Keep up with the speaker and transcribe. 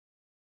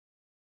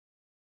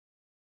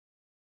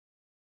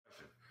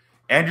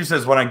Andrew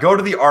says, when I go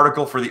to the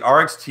article for the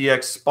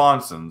RXTX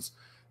Sponsons,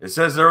 it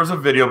says there was a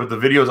video, but the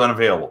video is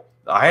unavailable.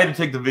 I had to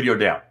take the video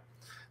down.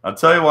 I'll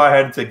tell you why I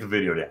had to take the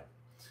video down.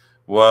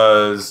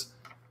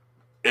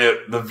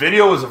 The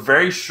video was a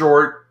very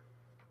short,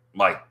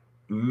 like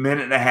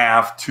minute and a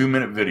half,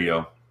 2-minute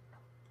video.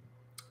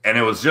 And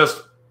it was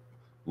just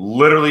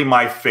literally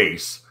my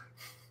face,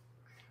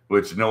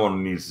 which no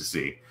one needs to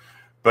see.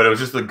 But it was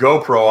just the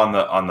GoPro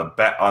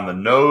on the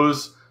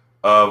nose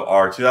of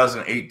our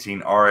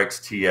 2018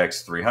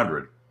 RXTX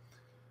 300.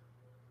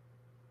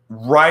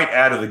 Right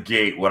out of the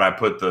gate when I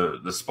put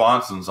the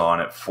sponsons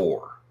on at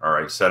 4. All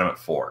right, set them at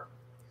 4.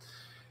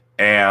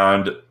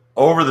 And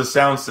over the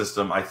sound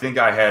system, I think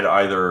I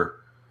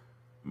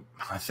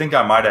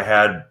might have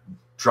had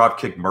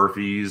Dropkick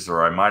Murphys,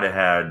 or I might have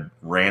had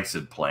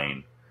Rancid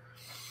playing.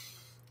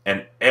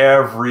 And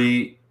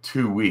every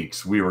 2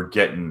 weeks, we were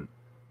getting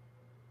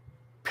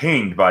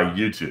pinged by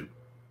YouTube.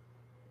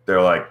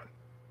 They're like,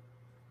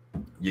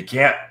 you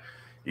can't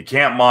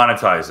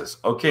monetize this.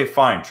 Okay,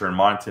 fine.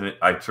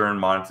 I turn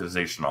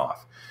monetization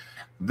off.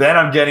 Then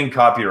I'm getting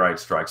copyright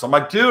strikes. I'm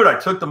like, dude, I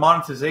took the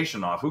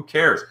monetization off. Who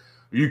cares?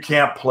 You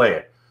can't play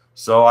it.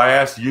 So I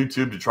asked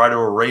YouTube to try to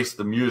erase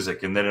the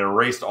music, and then it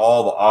erased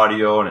all the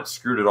audio, and it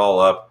screwed it all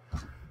up.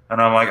 And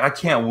I'm like, I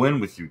can't win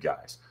with you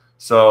guys.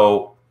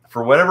 So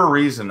for whatever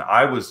reason,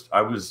 I was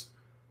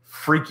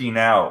freaking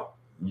out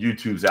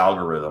YouTube's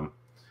algorithm,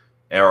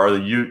 or the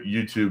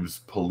YouTube's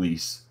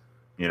police,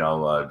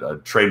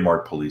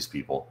 trademark police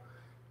people.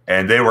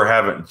 And they were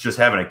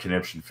having a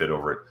conniption fit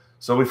over it.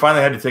 So we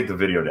finally had to take the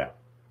video down.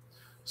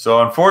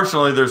 So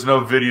unfortunately, there's no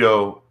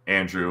video,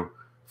 Andrew,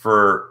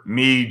 for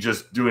me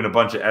just doing a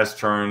bunch of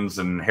S-turns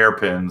and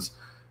hairpins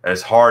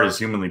as hard as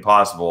humanly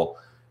possible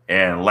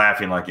and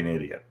laughing like an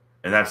idiot.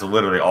 And that's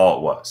literally all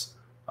it was.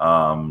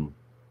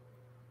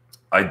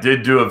 I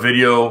did do a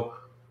video.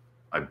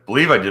 I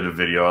believe I did a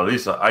video. At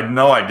least I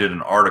know I did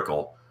an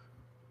article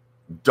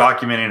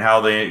documenting how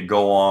they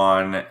go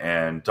on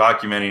and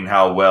documenting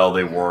how well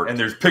they work. And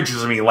there's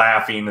pictures of me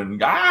laughing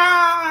and,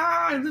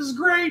 this is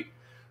great.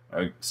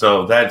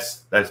 So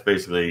that's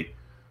basically,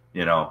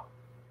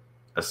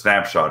 a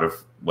snapshot of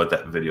what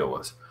that video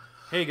was.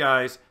 Hey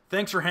guys,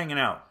 thanks for hanging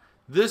out.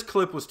 This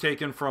clip was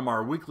taken from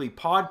our weekly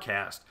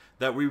podcast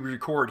that we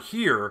record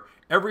here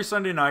every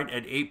Sunday night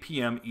at 8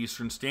 p.m.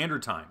 Eastern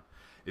Standard Time.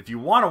 If you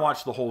want to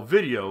watch the whole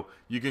video,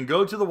 you can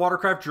go to the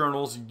Watercraft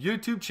Journal's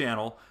YouTube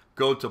channel,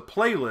 go to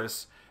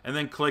playlists, and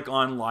then click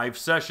on live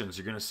sessions.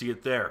 You're going to see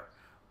it there.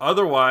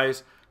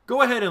 Otherwise,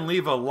 go ahead and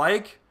leave a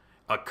like,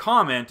 a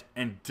comment,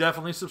 and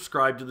definitely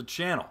subscribe to the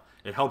channel.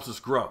 It helps us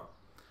grow.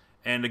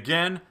 And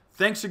again,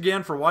 thanks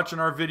again for watching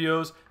our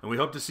videos, and we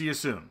hope to see you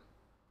soon.